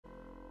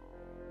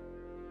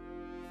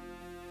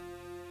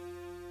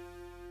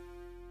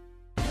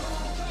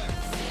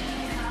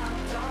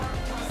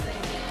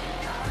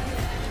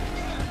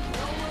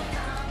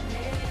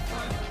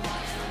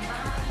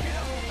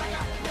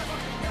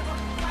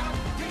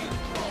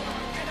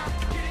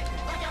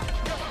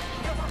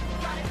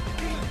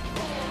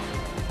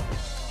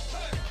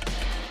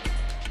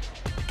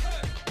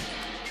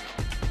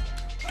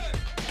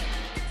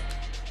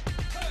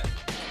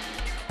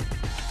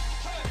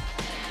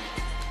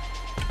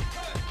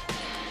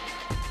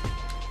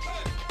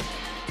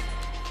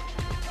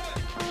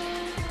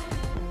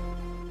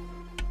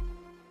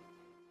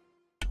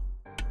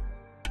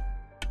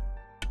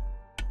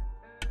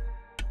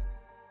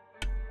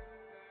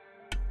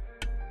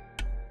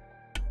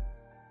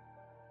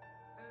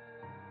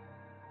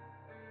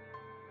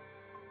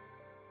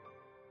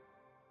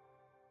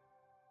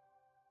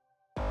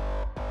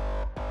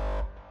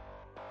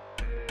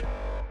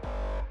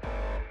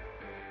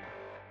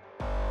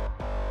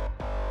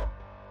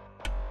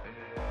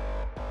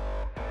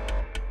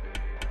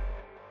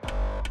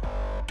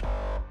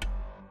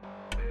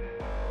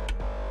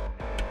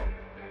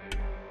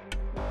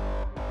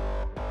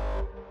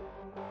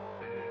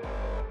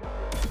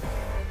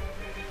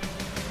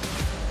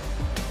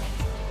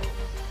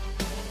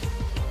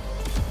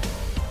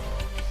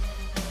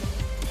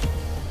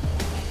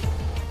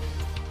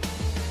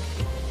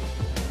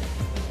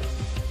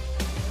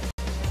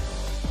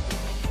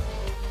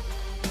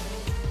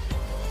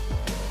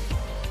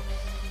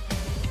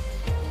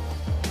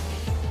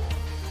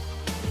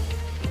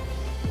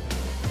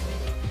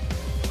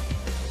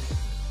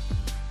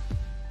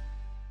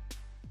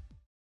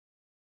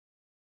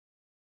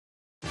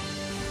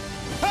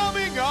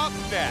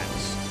Up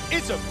next,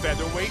 it's a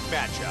featherweight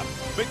matchup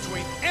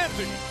between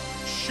Anthony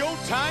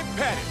Showtime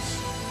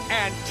Pettis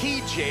and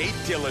TJ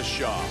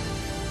Dillashaw.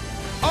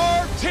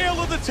 Our tale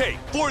of the tape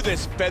for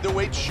this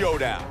featherweight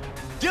showdown.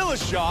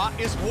 Dillashaw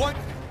is one...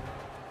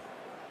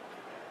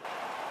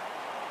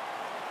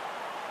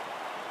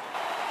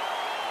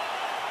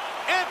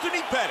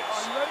 Anthony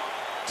Pettis,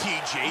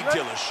 TJ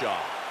Dillashaw.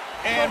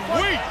 And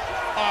we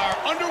are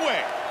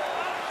underway.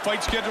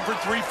 Fight scheduled for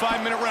 3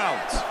 5-minute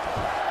rounds.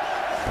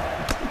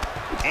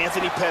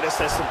 Anthony Pettis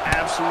has some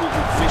absolutely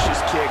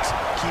vicious kicks.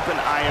 Keep an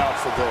eye out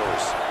for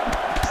those.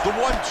 The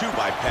 1-2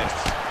 by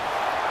Pettis.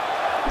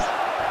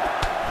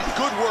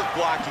 Good work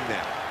blocking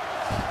that.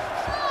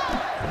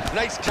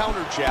 Nice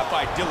counter jab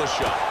by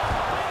Dillashaw.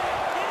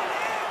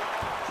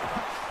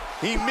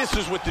 He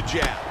misses with the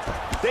jab.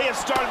 They have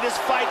started this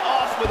fight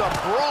off with a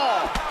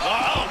brawl.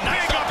 Oh,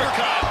 nice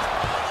uppercut.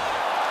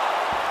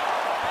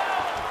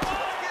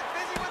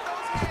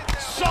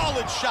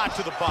 Solid shot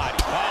to the body.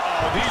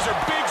 Uh-oh, these are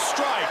big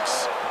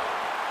strikes.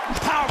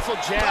 Powerful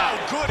jab. How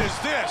good is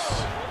this?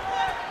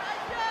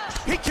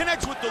 He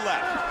connects with the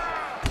left.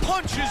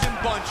 Punches and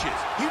bunches.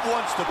 He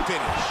wants to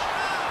finish.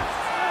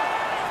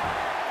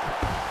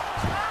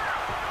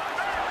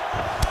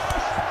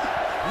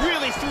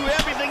 Really threw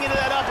everything into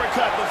that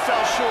uppercut, but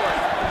fell short.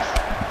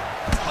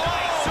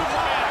 Nice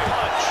Superman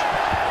punch.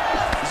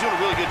 He's doing a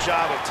really good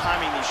job of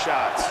timing these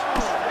shots.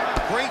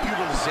 Great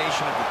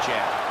utilization of the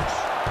jab.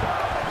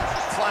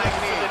 Flying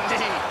knee.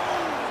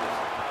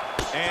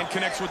 And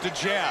connects with the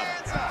jab.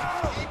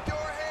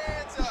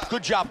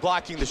 Good job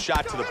blocking the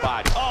shot to the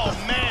body. Oh,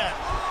 man.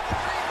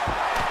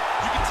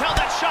 You can tell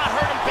that shot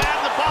hurt him bad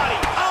in the body.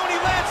 Oh, and he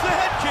lands the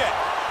head kick.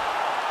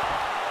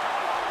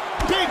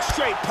 Big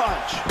straight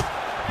punch.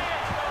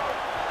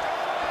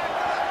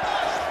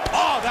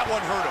 Oh, that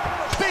one hurt him.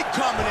 Big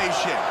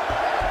combination.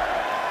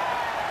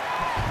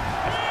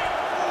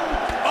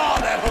 Oh,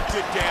 that hook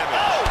did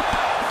damage. Oh,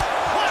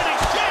 what an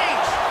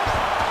exchange.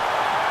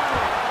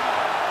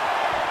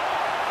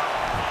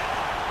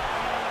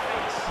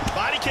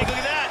 Body kick, look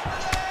at that.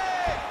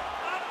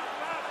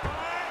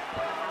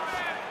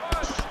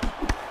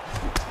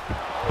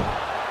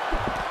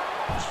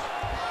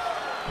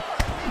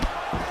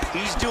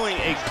 He's doing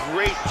a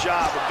great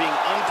job of being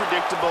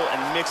unpredictable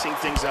and mixing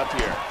things up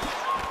here.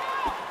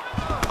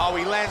 Oh,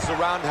 he lands the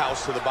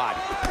roundhouse to the body.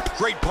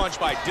 Great punch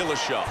by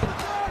Dillashaw.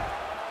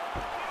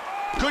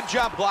 Good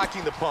job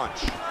blocking the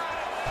punch.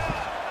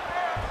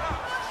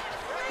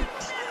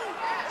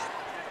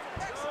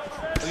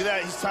 Look at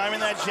that, he's timing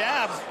that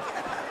jab.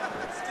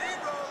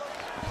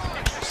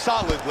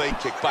 Solid leg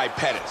kick by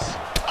Pettis.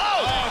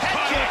 Oh, head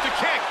kick. The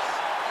kick.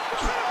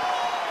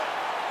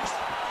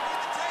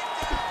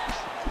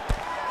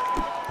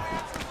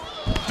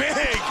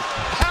 Big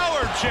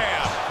power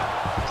jab.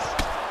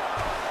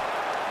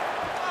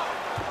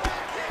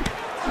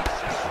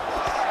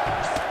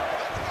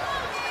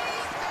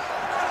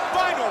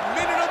 Final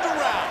minute of the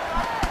round.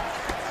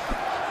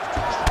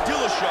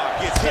 Dillashaw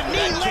gets hit with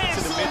that kick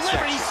to the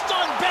midsection. He's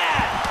stunned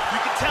bad. You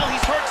can tell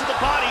he's hurt to the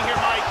body here,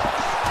 Mike.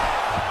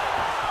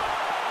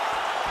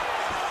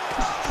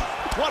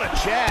 What a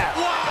jab.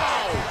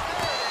 Wow!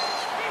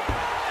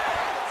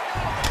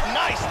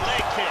 Nice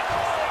leg kick.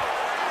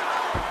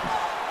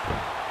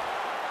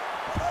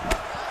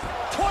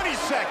 20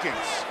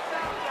 seconds.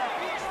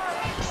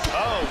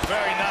 Oh,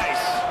 very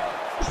nice.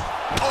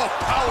 Oh,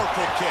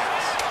 powerful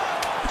kicks.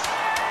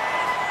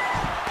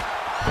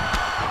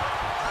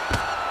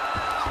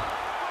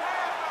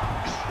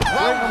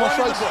 Round one in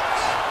the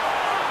books.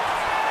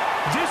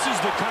 This is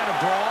the kind of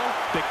brawl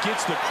that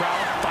gets the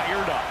crowd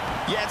fired up.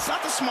 Yeah, it's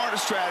not the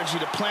smartest strategy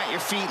to plant your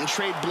feet and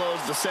trade blows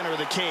at the center of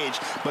the cage,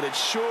 but it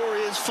sure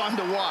is fun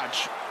to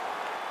watch.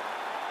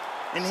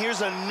 And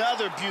here's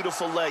another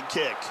beautiful leg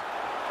kick.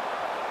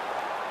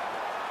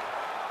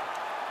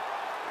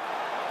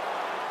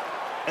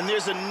 And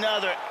there's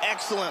another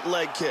excellent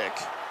leg kick.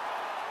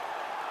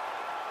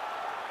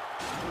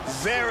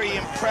 Very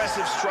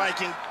impressive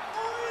striking.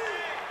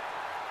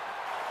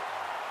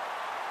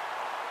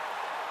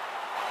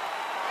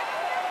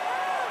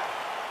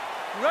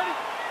 You ready?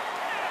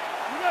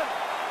 You ready?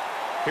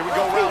 Here we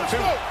go, round two.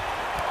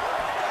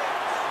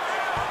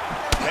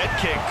 Head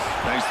kick.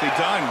 Nicely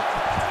done.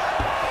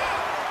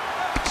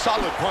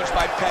 Solid punch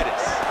by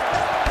Pettis.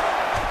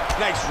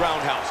 Nice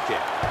roundhouse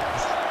kick.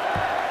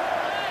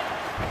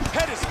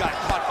 Pettis got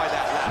caught by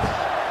that left.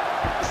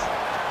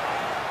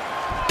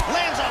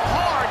 Lands a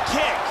hard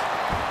kick.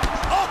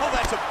 Oh,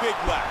 that's a big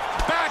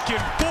left. Back and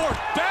forth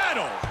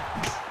battle.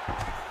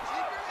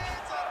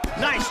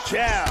 Nice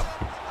jab.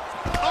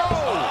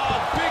 Oh,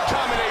 big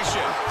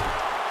combination.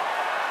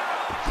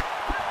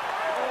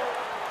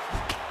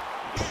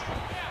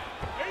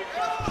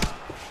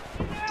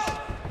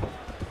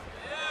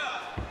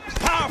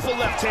 Powerful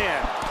left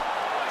hand.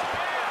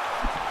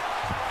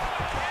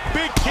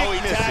 Big kick. Oh, he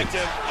tagged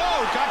him.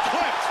 Oh, got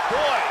clipped.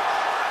 Boy,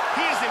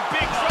 he is in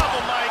big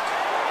trouble, Mike.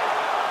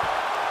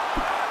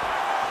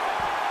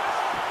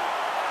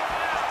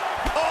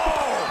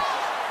 Oh!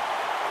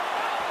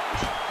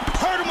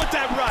 Hurt him with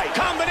that right.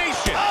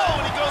 Combination. Oh,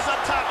 and he goes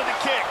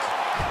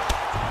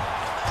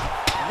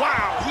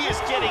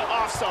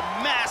off some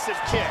massive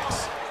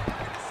kicks.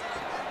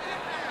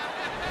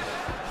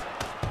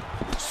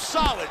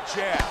 Solid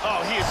jab.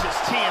 Oh, he is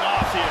just teeing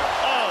off here.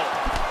 Oh.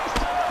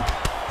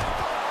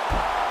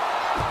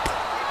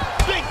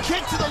 Big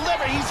kick to the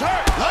liver. He's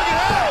hurt. Look at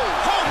that.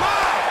 Oh,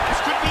 my.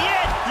 This could be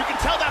it. You can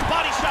tell that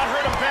body shot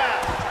hurt him bad.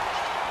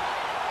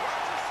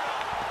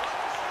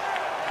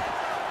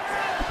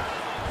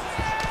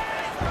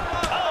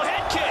 Oh,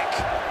 head kick.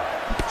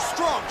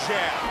 Strong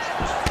jab.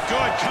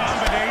 Good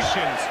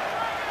combinations.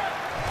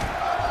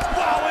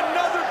 Wow,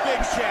 another big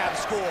jab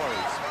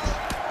scores.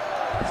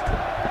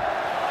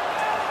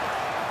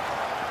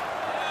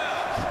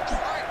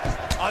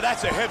 Oh,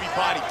 that's a heavy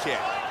body kick.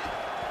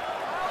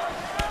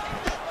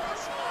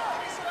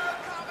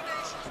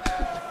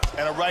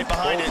 And a right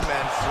behind Both it.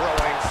 men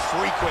throwing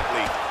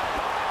frequently.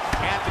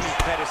 Anthony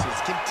Pettis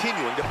is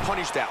continuing to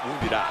punish that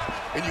wounded eye.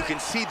 And you can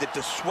see that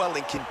the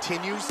swelling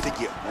continues to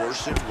get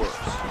worse and worse.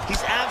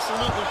 He's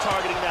absolutely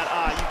targeting that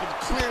eye. You can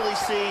clearly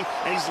see,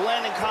 and he's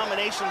landing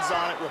combinations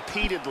on it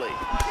repeatedly.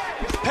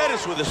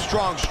 Pettis with a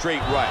strong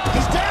straight right.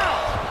 He's down.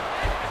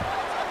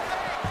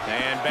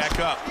 And back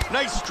up.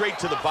 Nice straight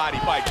to the body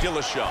by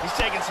Dillashaw. He's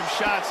taking some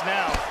shots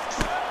now.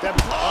 That,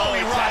 Oh,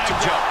 he rocked him,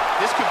 Joe.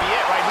 This could be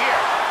it right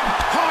here.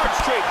 Hard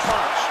straight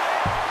punch.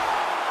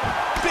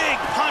 Big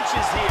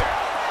punches here.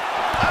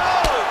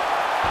 Oh!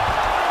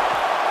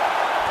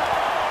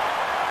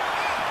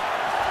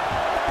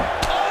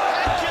 Oh,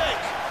 head kick.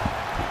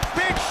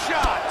 Big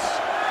shots.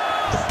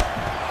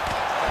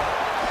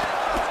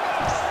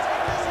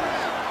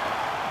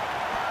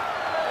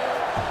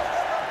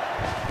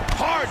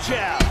 Hard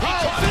jab.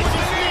 Oh,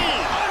 vicious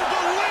knee.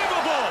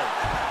 unbelievable.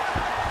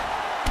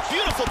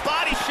 Beautiful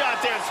body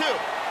shot there, too.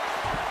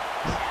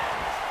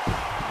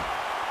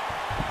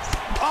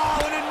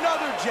 Oh, and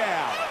another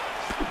jab.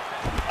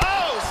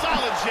 Oh,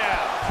 solid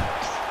jab.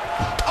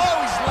 Oh,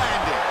 he's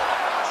landed.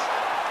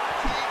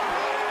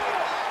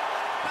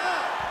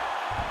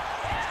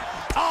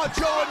 Oh,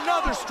 Joe,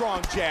 another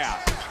strong jab.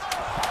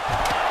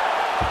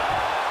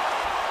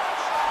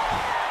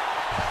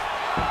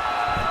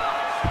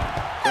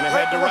 Gonna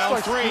head to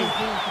round 3. Good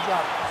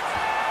job.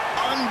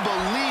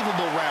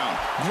 Unbelievable round.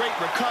 Great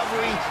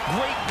recovery,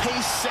 great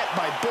pace set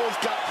by both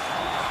guys.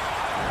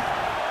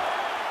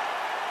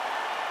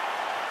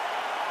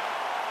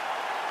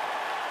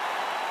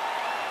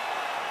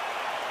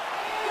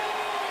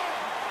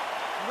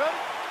 Ready?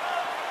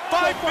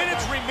 5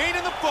 minutes remain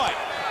in the fight.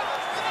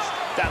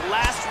 That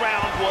last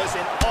round was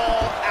an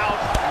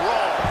all-out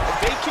brawl.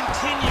 If they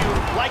continue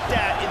like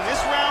that in this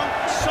round,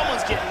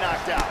 someone's getting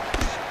knocked out.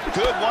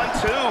 Good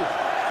 1-2.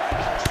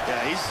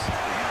 Yeah, he's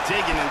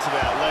digging into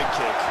that leg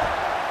kick.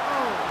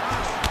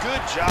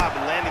 Good job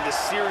in landing this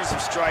series of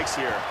strikes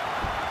here.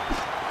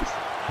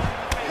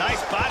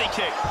 Nice body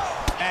kick.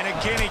 And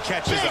again, he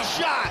catches Big him.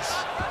 shots.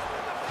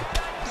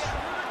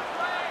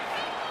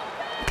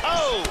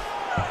 Oh!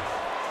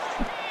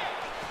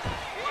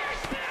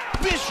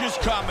 Vicious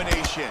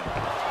combination.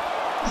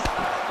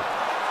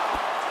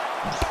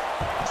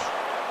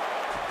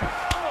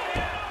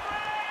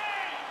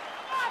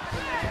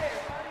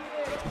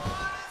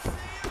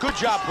 Good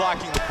job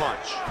blocking the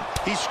punch.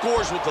 He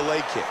scores with the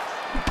leg kick.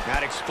 That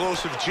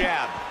explosive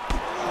jab.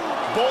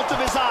 Both of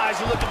his eyes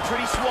are looking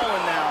pretty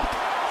swollen now.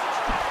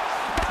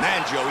 Man,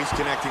 Joe, he's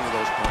connecting with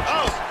those punches.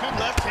 Oh, good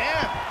left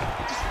hand.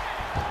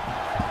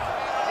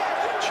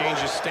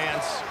 Changes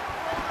stance.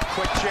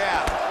 Quick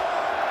jab.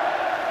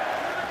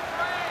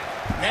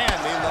 Man,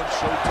 they love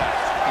Showtime,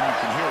 and you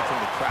can hear it from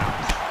the crowd.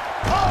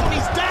 Oh, and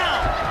he's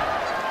down.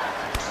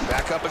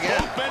 Back up again.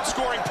 Both men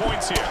scoring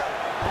points here.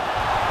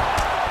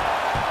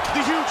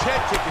 The huge head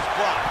kick is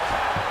blocked.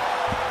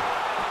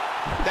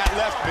 That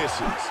left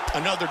misses.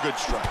 Another good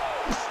strike.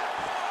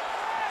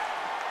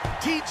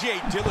 TJ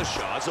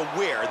Dillashaw is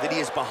aware that he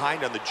is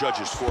behind on the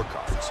judges'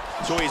 scorecards,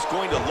 so he's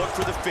going to look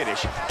for the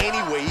finish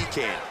any way he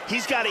can.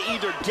 He's got to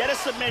either get a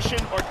submission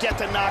or get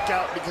the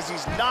knockout because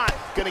he's not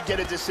going to get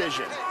a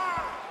decision.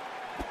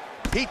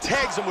 He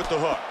tags him with the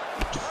hook.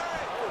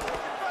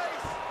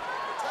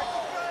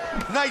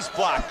 Nice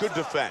block, good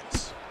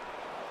defense.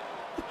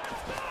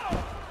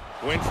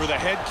 Went for the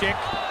head kick.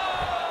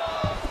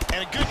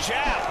 And a good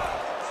jab.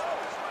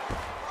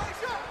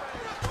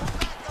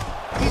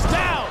 He's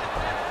down.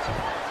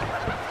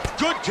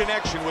 Good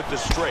connection with the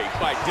straight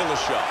by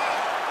Dillashaw.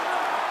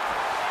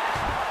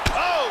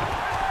 Oh!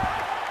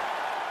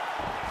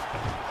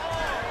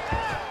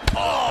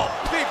 Oh,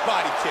 big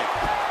body kick.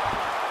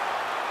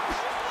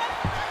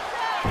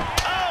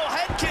 Oh,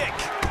 head kick.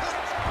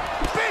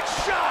 Big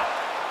shot.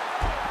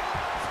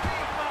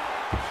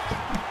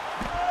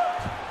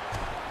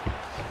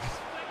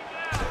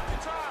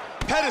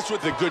 Pettis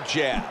with a good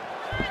jab.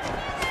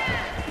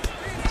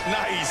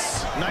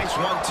 Nice. Nice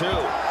 1-2.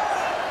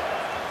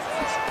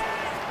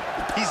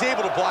 He's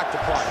able to block the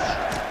punch.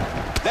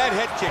 That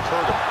head kick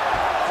hurt him.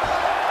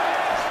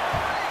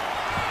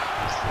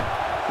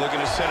 Looking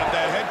to set up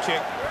that head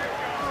kick.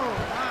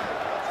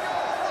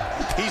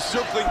 He's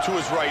circling to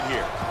his right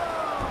here.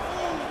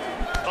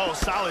 Oh,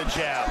 solid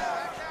jab.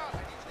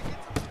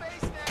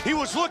 He He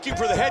was looking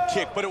for the head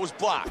kick, but it was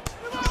blocked.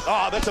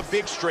 Oh, that's a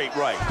big straight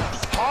right.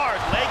 Hard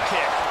leg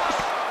kick.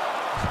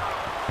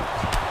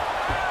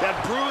 That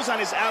bruise on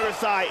his outer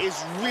thigh is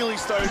really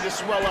starting to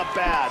swell up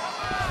bad.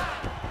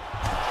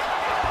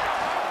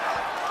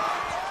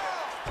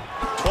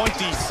 20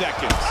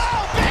 seconds.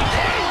 Oh, big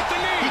knee!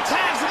 He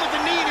tags him with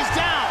the knee and he's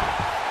down.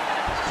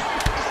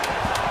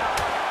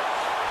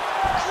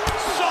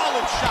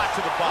 Solid shot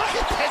to the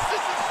body. Look at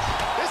this.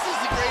 This is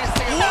the greatest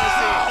thing I've ever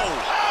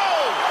seen. Oh!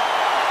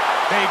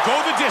 They go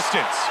the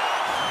distance.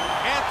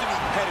 Anthony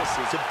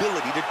Pettis'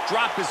 ability to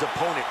drop his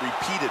opponent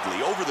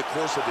repeatedly over the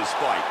course of his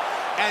fight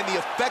and the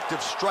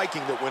effective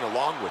striking that went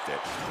along with it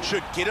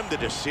should get him the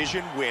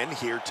decision win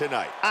here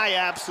tonight. I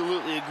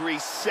absolutely agree.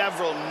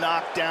 Several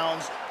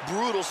knockdowns,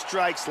 brutal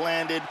strikes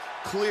landed.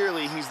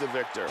 Clearly, he's the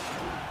victor.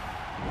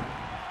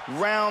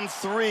 Round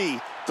 3,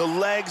 the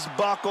legs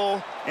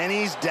buckle, and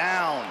he's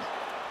down.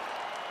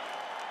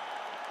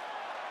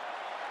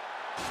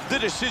 The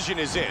decision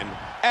is in,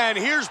 and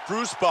here's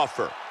Bruce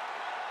Buffer.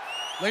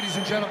 Ladies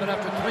and gentlemen,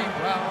 after 3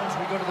 rounds,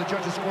 we go to the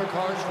judges'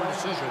 scorecards for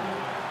decision.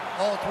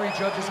 All 3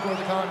 judges score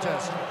the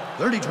contest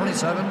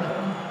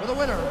 30-27 for the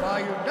winner by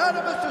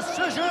unanimous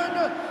decision,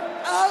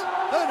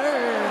 Anthony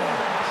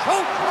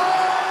Showtime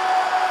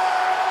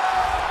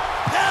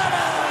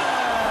Pettis.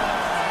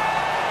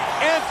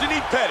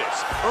 Anthony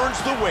Pettis earns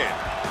the win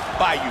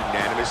by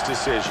unanimous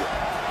decision.